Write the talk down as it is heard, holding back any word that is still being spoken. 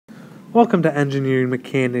Welcome to Engineering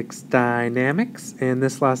Mechanics Dynamics, and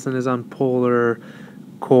this lesson is on polar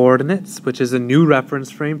coordinates, which is a new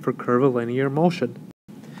reference frame for curvilinear motion.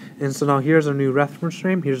 And so now here's our new reference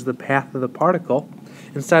frame. Here's the path of the particle.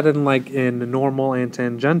 Instead of in normal and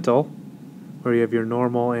tangential, where you have your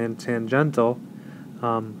normal and tangential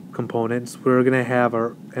components, we're going to have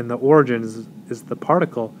and the origin is the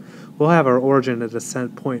particle. We'll have our origin at a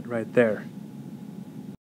set point right there.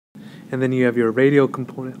 And then you have your radial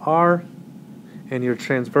component r and your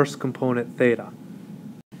transverse component theta.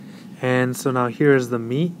 And so now here's the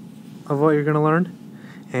meat of what you're going to learn.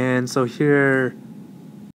 And so here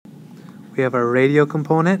we have our radial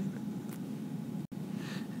component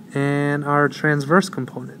and our transverse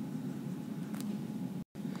component.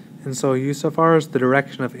 And so use of r is the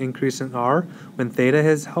direction of increase in r when theta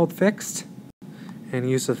is held fixed. And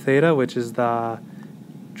use of theta, which is the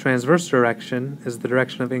transverse direction, is the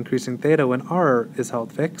direction of increasing theta when r is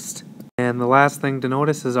held fixed. And the last thing to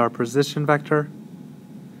notice is our position vector,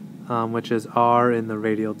 which is r in the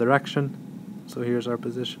radial direction. So here's our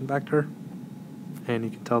position vector, and you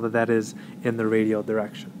can tell that that is in the radial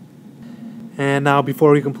direction. And now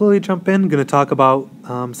before we completely jump in, I'm going to talk about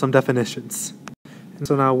some definitions. And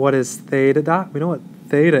so now what is theta dot? We know what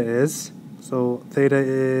theta is. So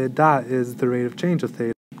theta dot is the rate of change of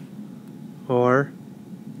theta, or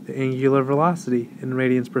the angular velocity in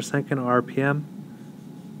radians per second, or RPM.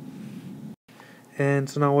 And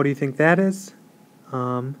so now what do you think that is?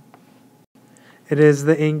 It is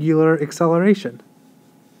the angular acceleration.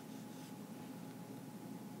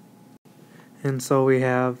 And so we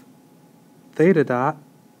have theta dot,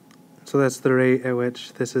 so that's the rate at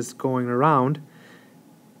which this is going around.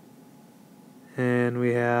 And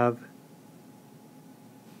we have,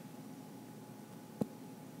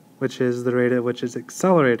 which is the rate at which it's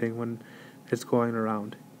accelerating when it's going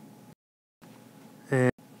around.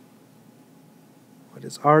 And what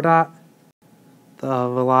is r dot? The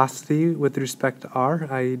velocity with respect to r,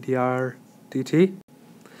 i.e. dr dt.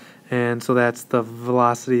 And so that's the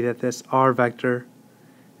velocity that this r vector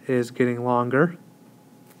is getting longer.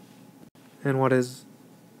 And what is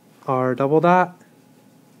r double dot?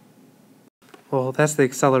 Well, that's the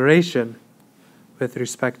acceleration with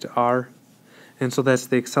respect to r. And so that's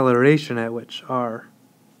the acceleration at which r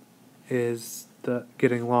is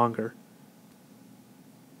getting longer.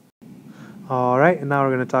 Alright, and now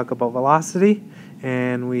we're going to talk about velocity.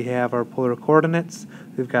 And we have our polar coordinates.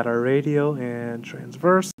 We've got our radial and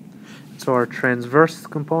transverse. So our transverse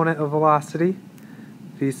component of velocity,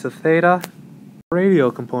 v sub theta.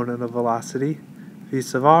 Radial component of velocity, v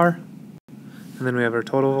sub r. And then we have our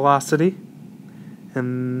total velocity.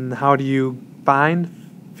 And how do you bind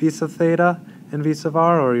v sub theta and v sub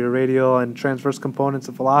r, or your radial and transverse components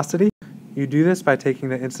of velocity? You do this by taking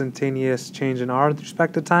the instantaneous change in r with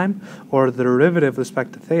respect to time, or the derivative with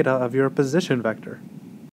respect to theta of your position vector.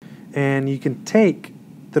 And you can take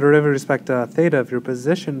the derivative with respect to theta of your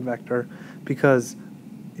position vector because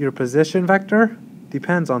your position vector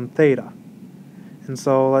depends on theta. And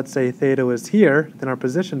so let's say theta was here, then our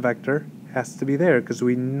position vector has to be there because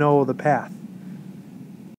we know the path.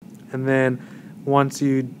 And then once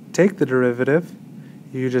you take the derivative,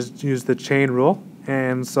 you just use the chain rule.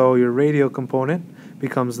 And so your radial component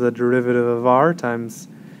becomes the derivative of r times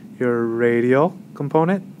your radial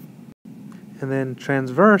component. And then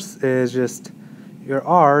transverse is just your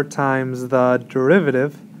r times the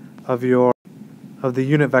derivative of the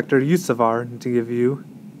unit vector u sub r to give you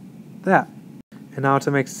that. And now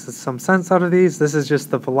to make some sense out of these, this is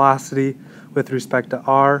just the velocity with respect to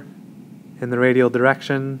r in the radial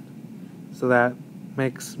direction. So that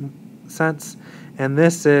makes sense. And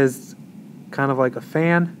this is kind of like a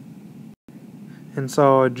fan. And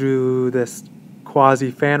so I drew this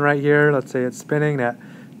quasi-fan right here. Let's say it's spinning at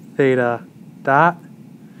theta dot.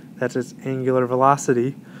 That's its angular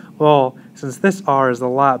velocity. Well, since this r is a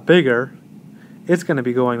lot bigger, it's going to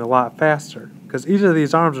be going a lot faster because each of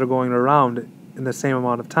these arms are going around in the same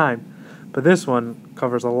amount of time. But this one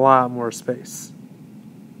covers a lot more space.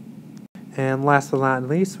 And last but not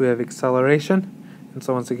least, we have acceleration. And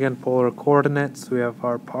so once again, polar coordinates, we have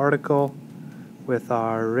our particle with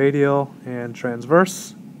our radial and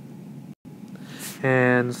transverse.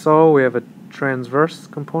 And so we have a transverse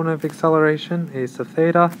component of acceleration, a sub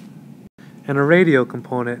theta, and a radial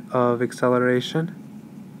component of acceleration,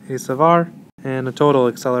 a sub r, and a total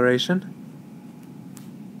acceleration.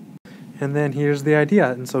 And then here's the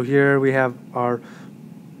idea. And so here we have our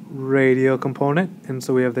radial component, and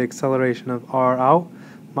so we have the acceleration of r out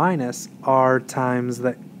minus r times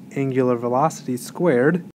the angular velocity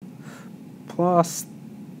squared plus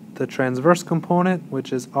the transverse component,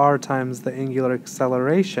 which is r times the angular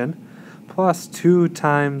acceleration, plus 2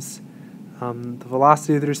 times the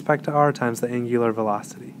velocity with respect to r times the angular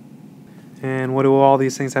velocity. And what do all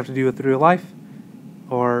these things have to do with real life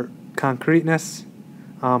or concreteness?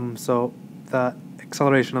 So the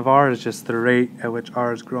acceleration of r is just the rate at which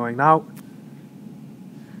r is growing out.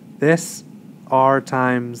 This r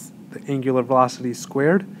times the angular velocity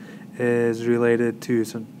squared is related to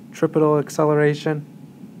centripetal acceleration,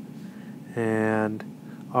 and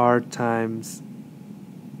r times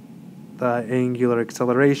the angular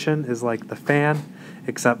acceleration is like the fan,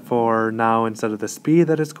 except for now instead of the speed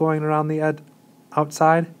that it's going around the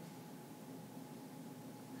outside,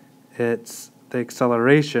 it's the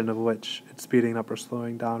acceleration of which it's speeding up or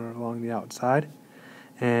slowing down or along the outside.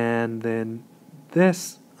 And then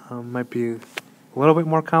this might be a little bit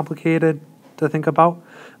more complicated to think about,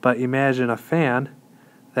 but imagine a fan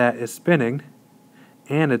that is spinning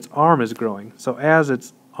and its arm is growing. So as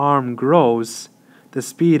its arm grows, the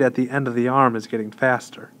speed at the end of the arm is getting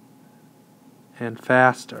faster and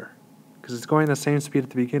faster because it's going the same speed at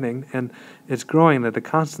the beginning and it's growing at a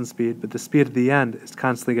constant speed, but the speed at the end is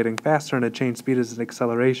constantly getting faster, and a change speed is an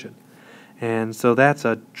acceleration. And so that's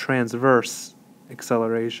a transverse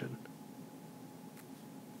acceleration.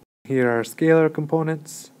 Here are scalar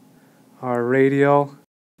components, our radial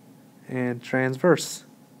and transverse.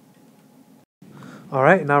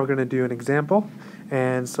 Alright, now we're going to do an example.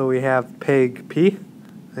 And so we have peg P,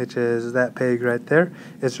 which is that peg right there.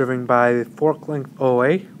 It's driven by the fork length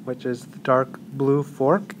OA, which is the dark blue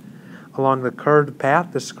fork, along the curved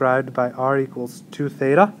path described by r equals 2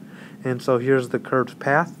 theta. And so here's the curved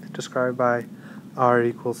path described by r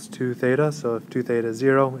equals 2 theta. So if 2 theta is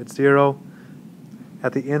 0, it's 0.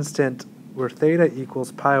 At the instant where theta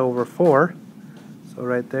equals pi over 4, so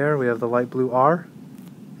right there we have the light blue r,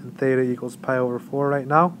 and theta equals pi over 4 right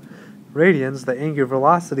now. Radians, the angular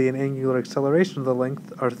velocity and angular acceleration of the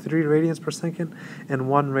length, are 3 radians per second and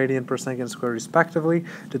 1 radian per second squared respectively.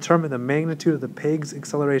 Determine the magnitude of the peg's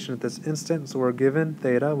acceleration at this instant. So we're given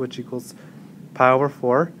theta, which equals pi over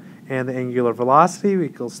 4, and the angular velocity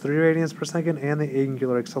equals 3 radians per second, and the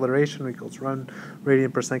angular acceleration equals 1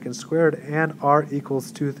 radian per second squared, and r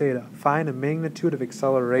equals 2 theta. Find the magnitude of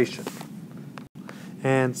acceleration.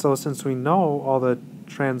 And so since we know all the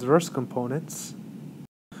transverse components,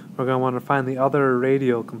 we're going to want to find the other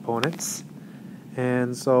radial components.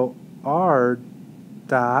 And so r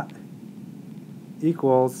dot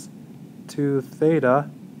equals 2 theta,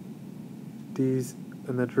 d's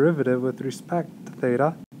in the derivative with respect to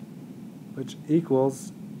theta, which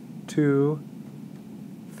equals 2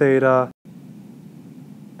 theta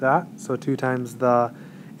dot, so 2 times the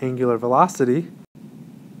angular velocity,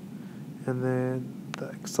 and then the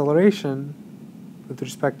acceleration with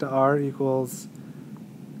respect to r equals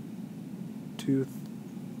 2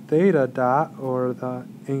 theta dot, or the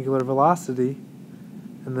angular velocity,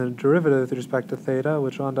 and the derivative with respect to theta,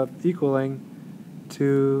 which will end up equaling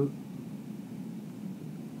 2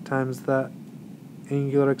 times the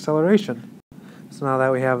angular acceleration. So now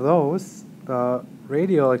that we have those, the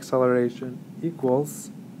radial acceleration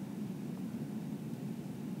equals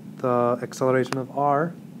the acceleration of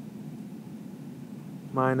r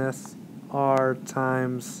minus r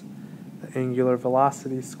times the angular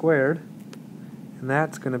velocity squared, and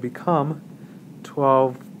that's going to become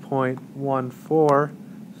 12.14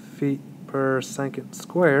 feet per second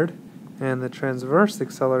squared, and the transverse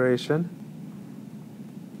acceleration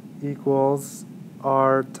equals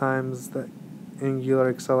r times the angular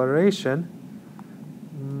acceleration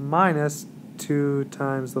minus 2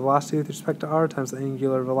 times the velocity with respect to r times the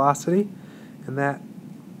angular velocity, and that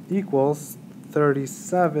equals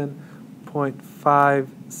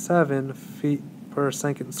 37.57 feet per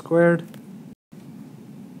second squared.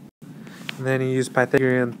 And then you use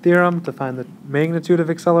Pythagorean theorem to find the magnitude of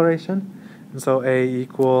acceleration. And so A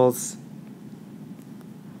equals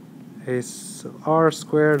r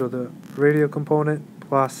squared, or the radial component,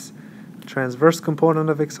 plus the transverse component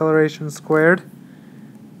of acceleration squared.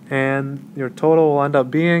 And your total will end up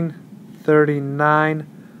being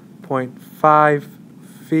 39.5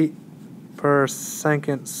 feet per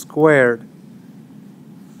second squared.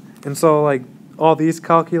 And so, like, all these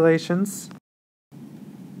calculations,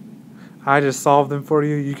 I just solved them for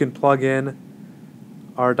you. You can plug in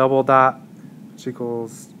r double dot, which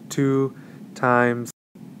equals 2 times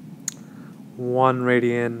 1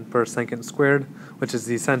 radian per second squared, which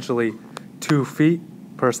is essentially 2 feet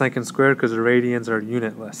per second squared, because the radians are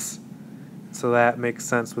unitless. So that makes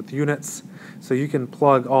sense with units. So you can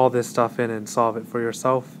plug all this stuff in and solve it for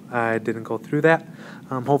yourself. I didn't go through that.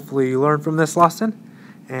 Hopefully you learned from this lesson.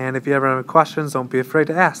 And if you ever have any questions, don't be afraid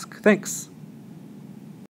to ask. Thanks.